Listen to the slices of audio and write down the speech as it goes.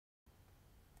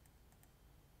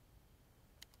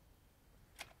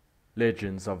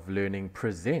Legends of Learning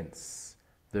presents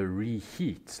the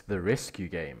Reheat, the rescue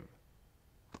game.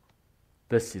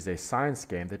 This is a science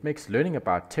game that makes learning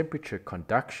about temperature,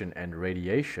 conduction, and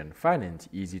radiation fun and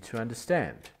easy to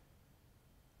understand.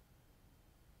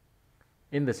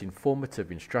 In this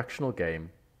informative instructional game,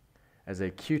 as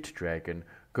a cute dragon,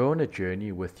 go on a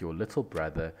journey with your little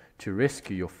brother to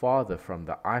rescue your father from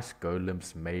the ice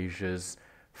golem's mage's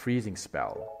freezing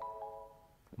spell.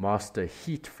 Master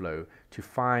heat flow to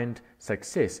find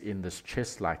success in this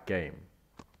chess-like game.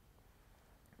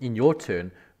 In your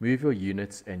turn, move your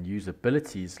units and use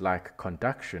abilities like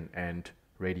conduction and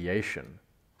radiation.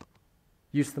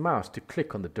 Use the mouse to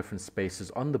click on the different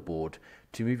spaces on the board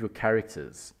to move your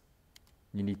characters.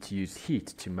 You need to use heat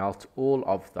to melt all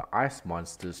of the ice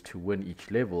monsters to win each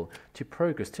level to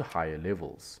progress to higher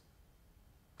levels.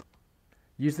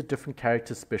 Use the different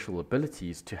characters' special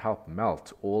abilities to help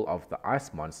melt all of the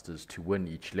ice monsters to win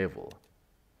each level.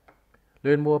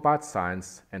 Learn more about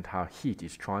science and how heat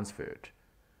is transferred.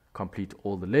 Complete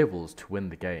all the levels to win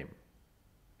the game.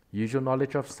 Use your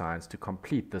knowledge of science to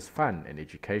complete this fun and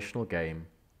educational game.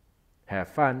 Have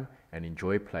fun and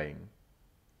enjoy playing.